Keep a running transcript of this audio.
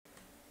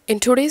In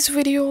today's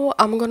video,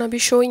 I'm gonna be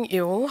showing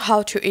you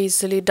how to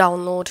easily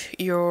download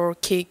your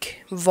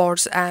Kick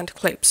Vods and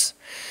Clips.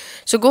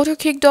 So go to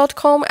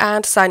kick.com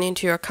and sign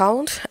into your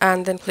account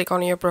and then click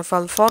on your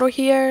profile photo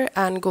here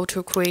and go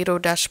to Creator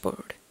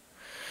Dashboard.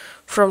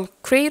 From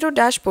Creator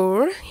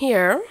Dashboard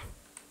here,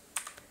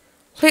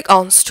 click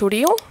on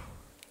Studio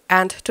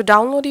and to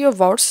download your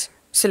Vods,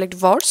 select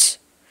Vods,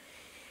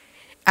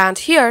 and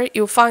here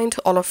you find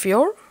all of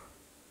your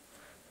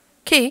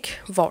Kick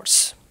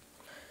Vods.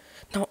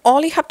 Now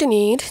all you have to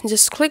need,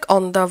 just click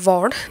on the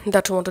VOD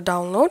that you want to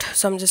download.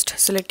 So I'm just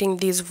selecting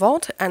this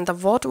VOD and the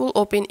VOD will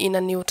open in a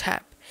new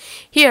tab.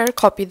 Here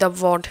copy the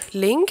VOD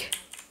link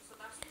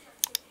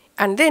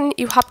and then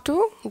you have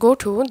to go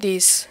to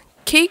this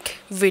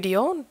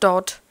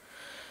kickvideo.download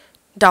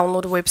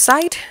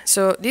website.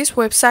 So this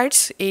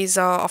website is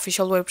an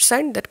official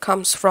website that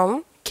comes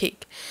from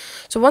Kick.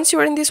 So once you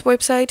are in this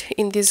website,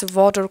 in this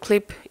VOD or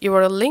clip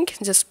URL link,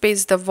 just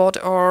paste the VOD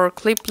or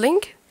clip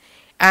link.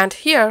 And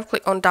here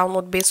click on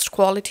download based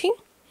quality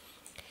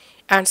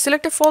and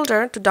select a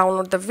folder to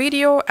download the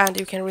video, and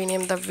you can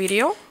rename the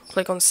video.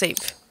 Click on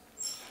save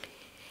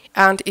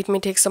and it may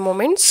take some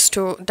moments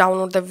to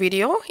download the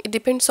video. It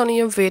depends on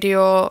your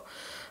video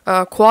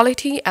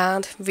quality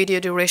and video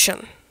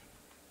duration.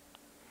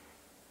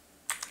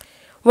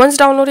 Once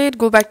downloaded,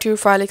 go back to your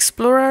file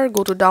explorer,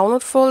 go to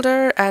download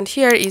folder, and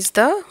here is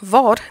the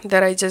VOD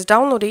that I just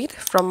downloaded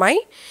from my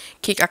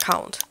Kick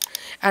account.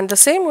 And the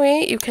same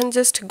way, you can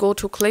just go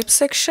to clip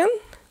section.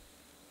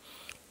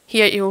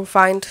 Here you will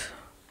find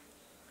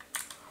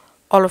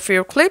all of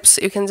your clips.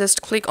 You can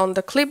just click on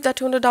the clip that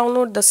you want to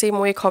download. The same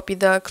way, copy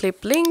the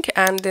clip link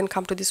and then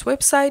come to this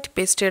website,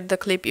 paste the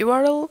clip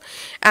URL,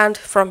 and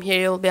from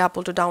here you'll be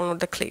able to download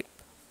the clip.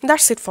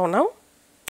 That's it for now.